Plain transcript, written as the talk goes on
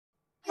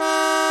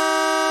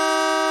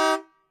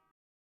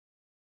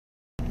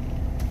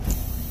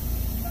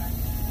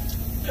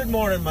Good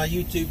morning, my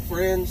YouTube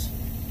friends.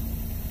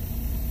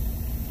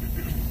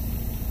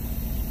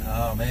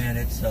 Oh man,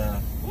 it's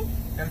got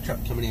a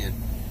truck coming in.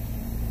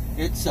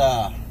 It's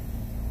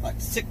like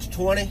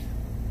 6:20. A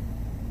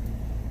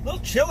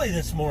little chilly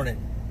this morning.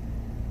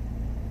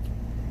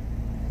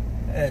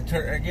 I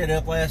get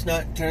up last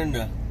night and turned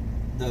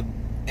the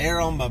air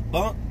on my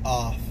bunk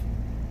off.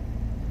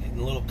 Getting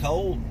a little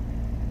cold.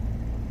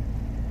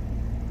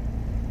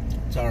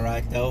 It's all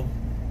right though.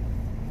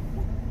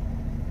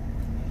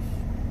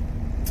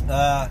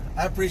 I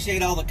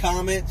appreciate all the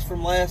comments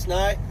from last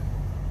night.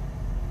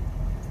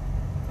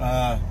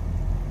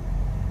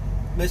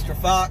 Mr.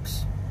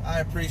 Fox, I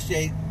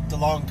appreciate the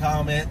long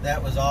comment.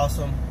 That was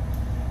awesome.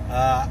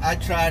 I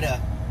try to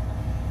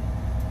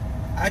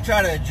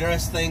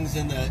address things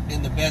in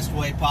the best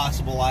way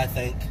possible, I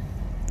think.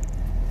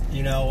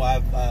 You know, I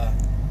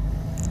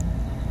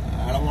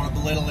don't want to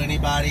belittle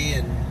anybody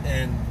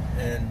and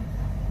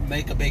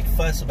make a big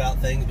fuss about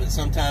things, but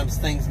sometimes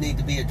things need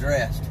to be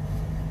addressed.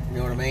 You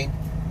know what I mean?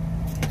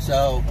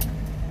 So,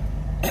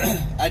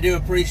 I do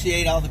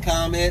appreciate all the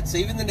comments,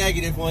 even the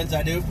negative ones.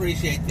 I do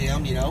appreciate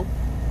them, you know.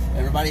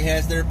 Everybody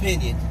has their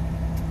opinion.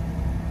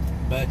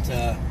 But,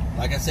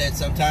 like I said,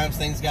 sometimes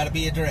things got to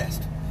be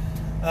addressed.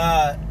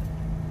 I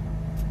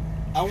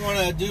want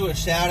to do a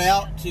shout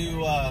out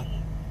to,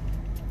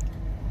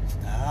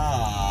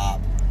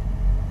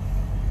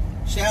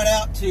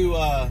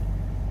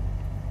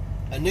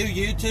 a new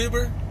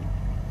YouTuber.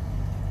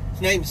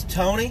 His name's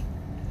Tony.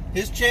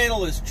 His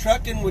channel is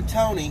Truckin' with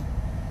Tony.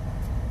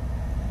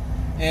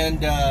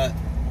 And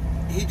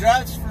he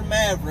drives for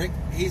Maverick.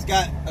 He's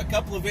got a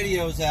couple of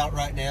videos out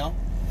right now.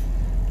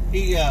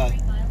 He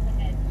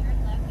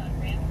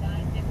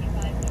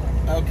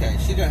okay,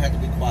 she's gonna have to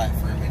be quiet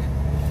for a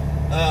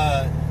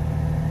minute.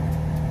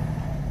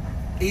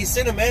 He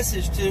sent a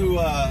message to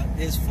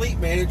his fleet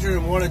manager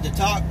and wanted to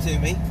talk to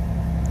me.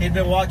 He'd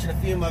been watching a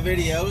few of my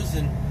videos,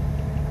 and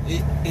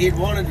he had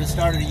wanted to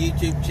start a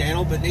YouTube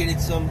channel, but needed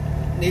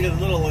a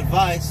little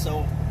advice.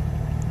 So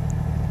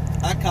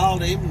I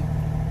called him.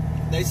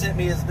 They sent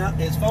me his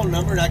phone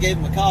number, and I gave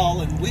him a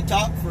call, and we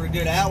talked for a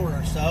good hour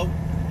or so.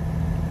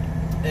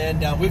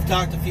 And we've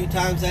talked a few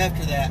times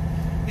after that.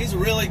 He's a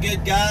really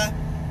good guy,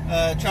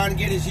 trying to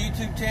get his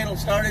YouTube channel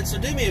started. So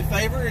do me a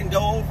favor and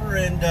go over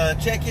and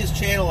check his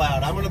channel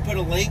out. I'm going to put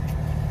a link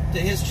to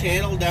his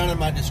channel down in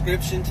my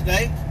description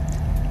today.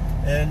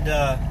 And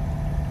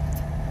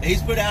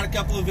he's put out a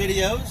couple of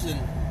videos, and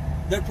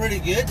they're pretty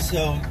good.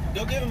 So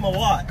go give him a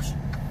watch.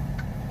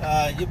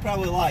 You'll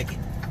probably like it.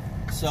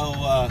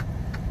 So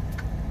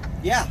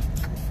yeah,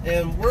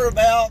 and we're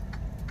about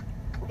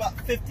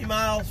 50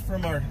 miles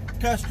from our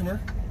customer.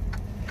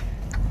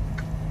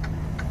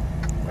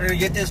 We're gonna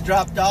get this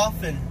dropped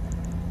off, and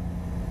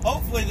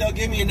hopefully they'll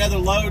give me another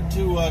load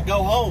to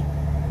go home.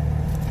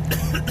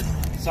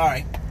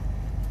 Sorry.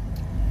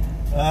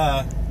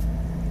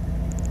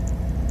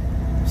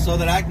 So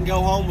that I can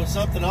go home with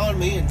something on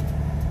me and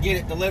get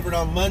it delivered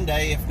on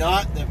Monday. If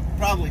not, they'll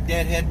probably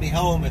deadhead me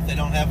home if they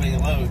don't have any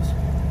loads.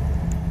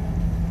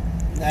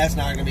 That's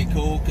not going to be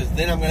cool, because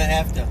then I'm going to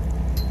have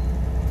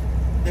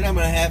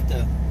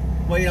to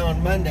wait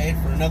on Monday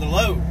for another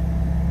load.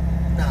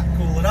 Not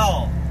cool at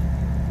all.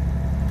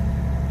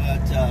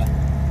 But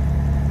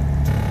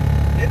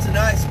it's a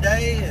nice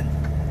day, and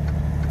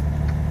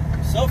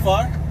so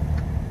far.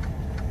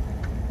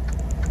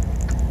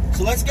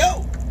 So let's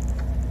go.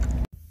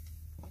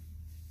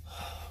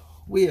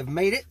 We have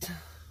made it.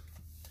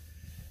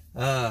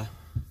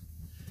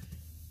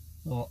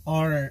 Little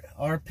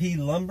RP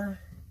Lumber.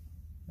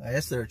 I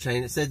guess they're a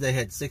chain. It said they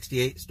had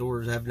 68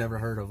 stores. I've never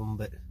heard of them,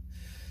 but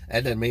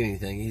that doesn't mean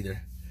anything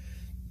either.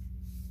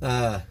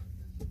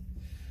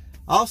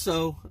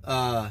 Also,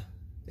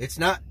 it's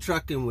not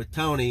Trucking with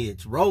Tony,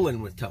 it's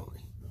Rolling with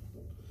Tony.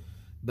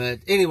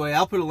 But anyway,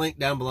 I'll put a link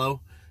down below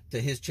to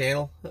his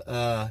channel.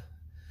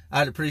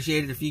 I'd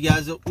appreciate it if you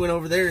guys went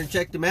over there and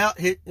checked him out,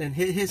 hit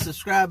his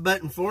subscribe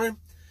button for him.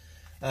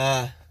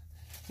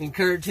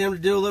 Encourage him to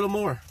do a little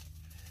more.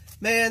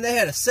 Man, they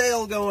had a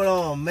sale going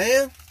on,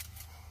 man.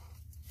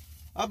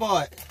 I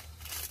bought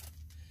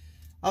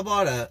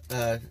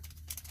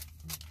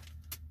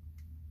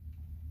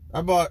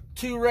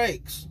two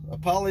rakes, a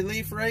poly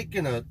leaf rake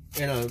and a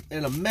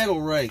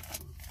metal rake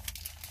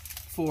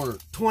for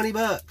 20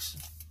 bucks.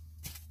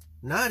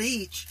 Not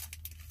each,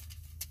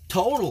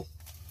 total.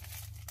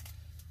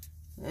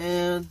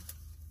 And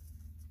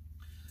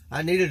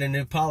I needed a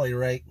new poly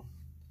rake.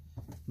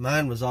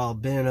 Mine was all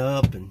bent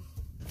up, and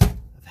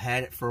I've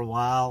had it for a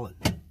while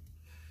and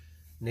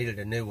needed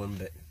a new one,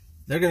 but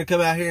they're going to come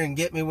out here and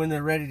get me when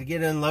they're ready to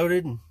get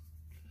unloaded, and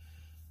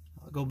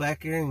I'll go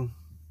back here and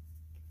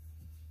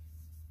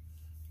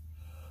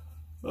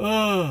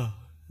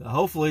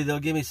hopefully they'll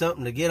give me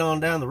something to get on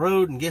down the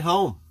road and get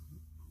home.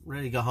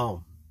 Ready to go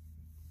home.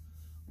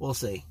 We'll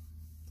see.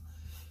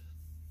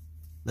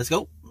 Let's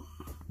go.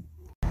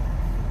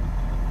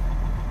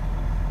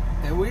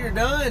 And we are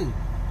done.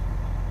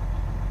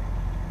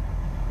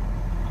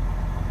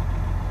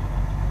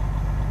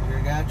 We got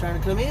a guy trying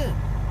to come in.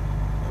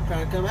 I'm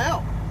trying to come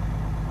out.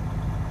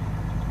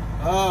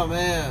 Oh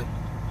man.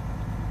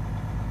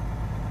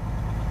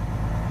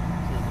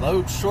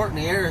 Load short in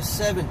the area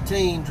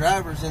 17.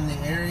 Drivers in the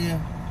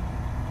area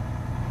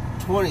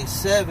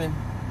 27.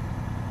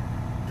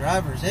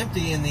 Drivers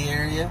empty in the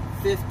area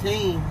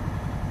 15.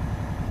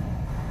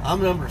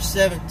 I'm number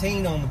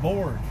 17 on the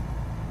board.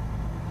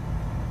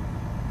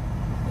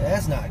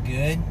 That's not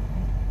good.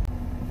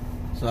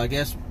 So I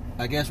guess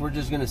we're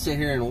just gonna sit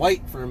here and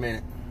wait for a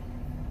minute.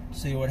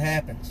 See what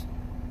happens.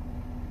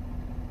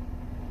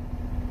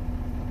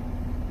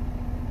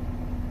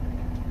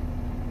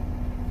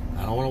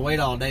 I don't want to wait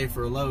all day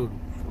for a load.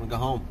 I want to go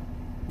home.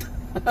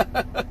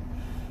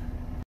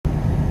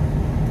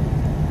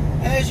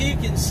 As you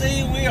can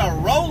see, we are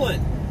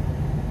rolling.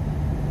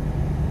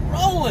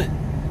 Rolling.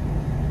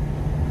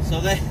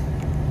 So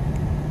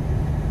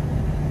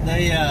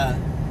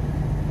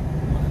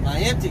my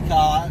empty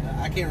call,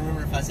 I can't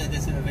remember if I said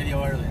this in a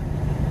video earlier.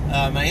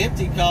 My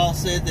empty call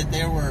said that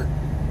there were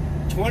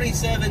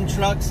 27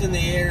 trucks in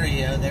the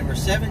area. They were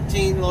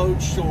 17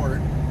 loads short.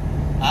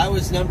 I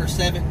was number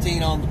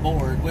 17 on the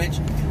board, which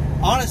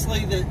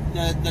honestly,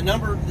 the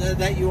number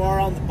that you are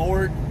on the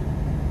board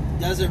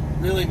doesn't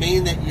really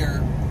mean that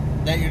you're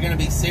going to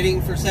be sitting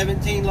for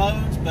 17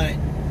 loads, but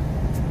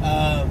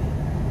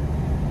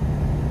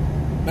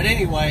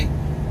anyway,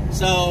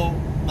 so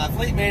my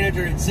fleet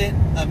manager had sent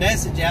a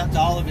message out to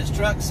all of his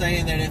trucks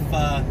saying that if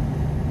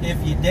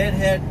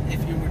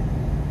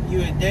you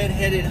had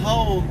deadheaded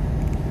home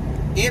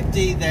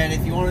empty, that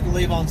if you wanted to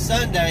leave on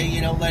Sunday,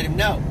 you know, let him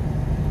know.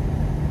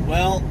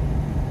 Well,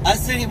 I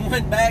sent him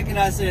one back and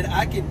I said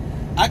I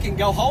can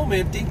go home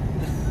empty.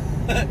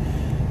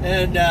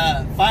 And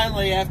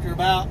finally, after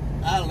about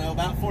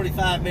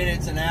 45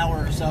 minutes, an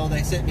hour or so,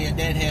 they sent me a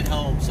deadhead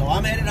home. So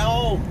I'm headed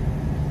home.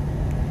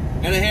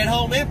 I'm gonna head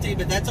home empty,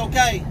 but that's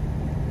okay.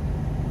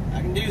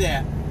 I can do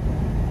that.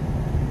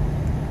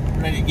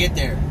 I'm ready to get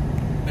there.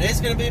 But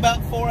it's gonna be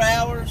about 4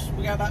 hours.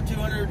 We got about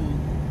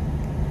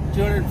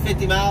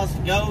 250 miles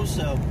to go,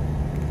 so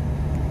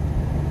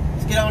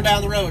let's get on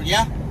down the road,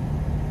 yeah?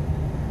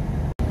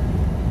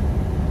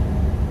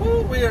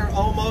 Woo, we are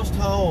almost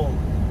home.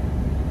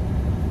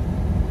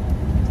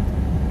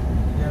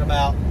 We got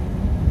about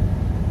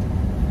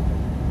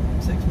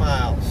 6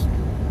 miles,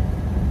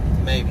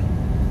 maybe.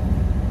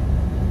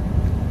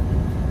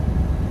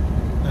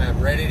 I'm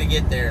ready to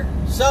get there.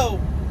 So,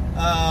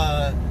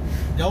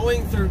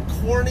 going through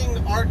Corning,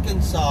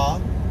 Arkansas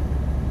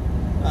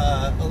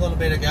a little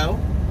bit ago,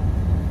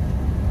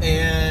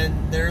 and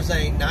there's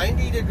a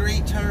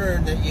 90-degree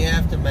turn that you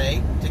have to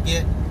make to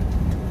get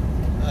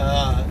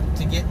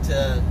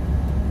to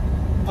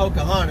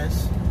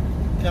Pocahontas,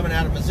 coming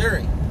out of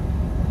Missouri.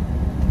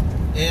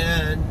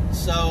 And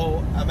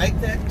so I make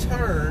that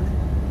turn,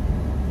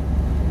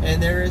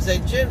 and there is a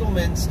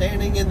gentleman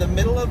standing in the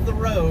middle of the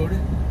road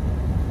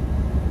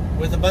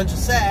with a bunch of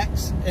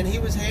sacks, and he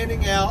was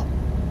handing out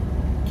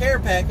care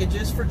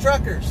packages for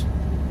truckers.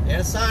 He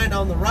had a sign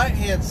on the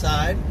right-hand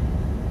side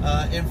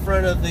in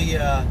front of the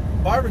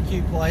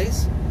barbecue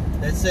place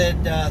that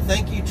said,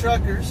 "Thank you,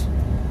 truckers."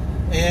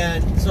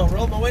 And so I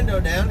rolled my window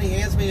down. He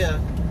hands me a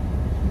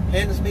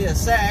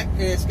sack,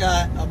 and it's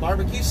got a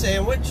barbecue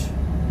sandwich,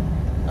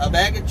 a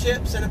bag of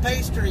chips, and a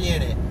pastry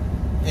in it.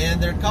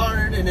 And they're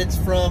carded, and it's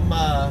from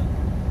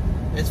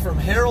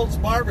Harold's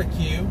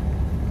Barbecue.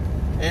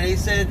 And he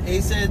said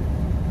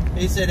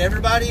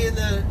everybody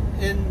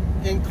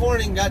in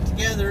Corning got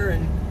together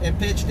and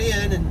pitched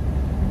in and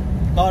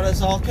bought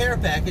us all care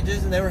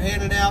packages, and they were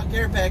handing out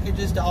care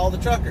packages to all the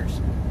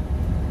truckers.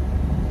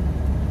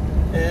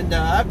 And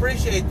I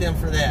appreciate them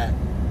for that.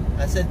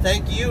 I said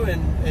thank you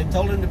and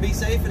told them to be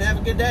safe and have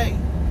a good day.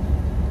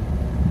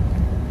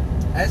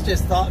 That's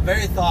just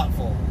very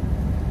thoughtful.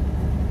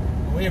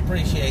 We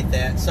appreciate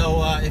that.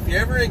 So if you're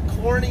ever in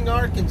Corning,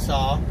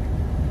 Arkansas,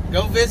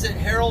 go visit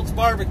Harold's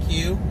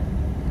Barbecue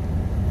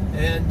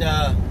and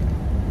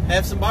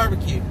have some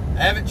barbecue.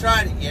 I haven't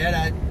tried it yet.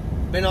 I've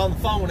been on the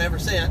phone ever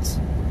since,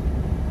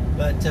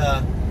 but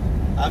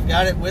I've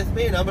got it with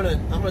me, and I'm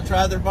gonna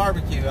try their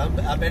barbecue.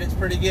 I bet it's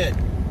pretty good.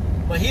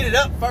 But heat it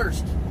up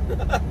first.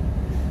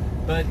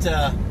 But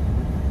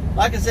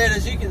like I said,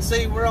 as you can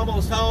see, we're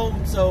almost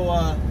home, so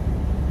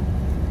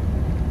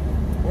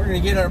we're gonna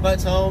get our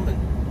butts home and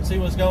see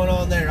what's going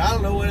on there. I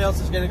don't know what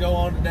else is gonna go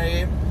on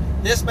today.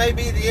 This may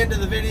be the end of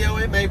the video.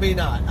 It may be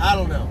not. I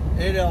don't know.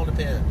 It all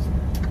depends.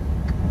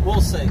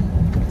 We'll see.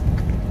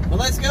 But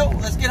let's go.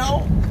 Let's get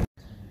home.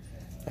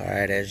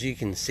 Alright, as you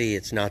can see,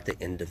 it's not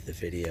the end of the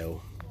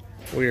video.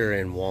 We're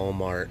in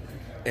Walmart,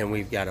 and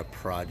we've got a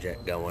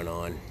project going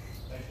on.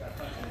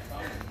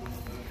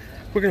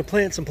 We're going to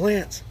plant some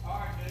plants.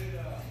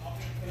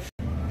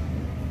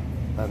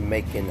 I'm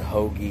making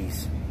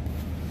hoagies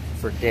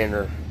for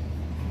dinner.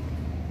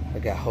 I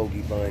got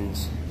hoagie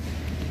buns.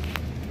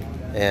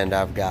 And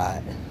I've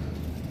got,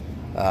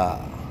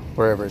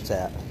 wherever it's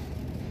at,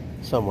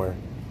 somewhere,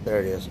 there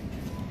it is,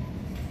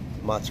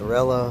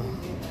 mozzarella,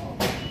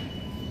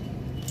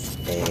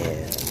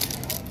 and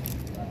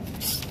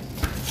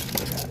we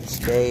got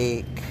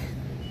steak,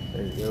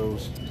 there it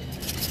goes,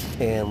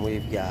 and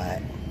we've got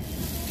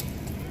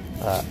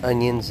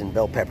onions and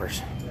bell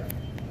peppers.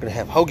 We're gonna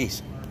have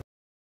hoagies.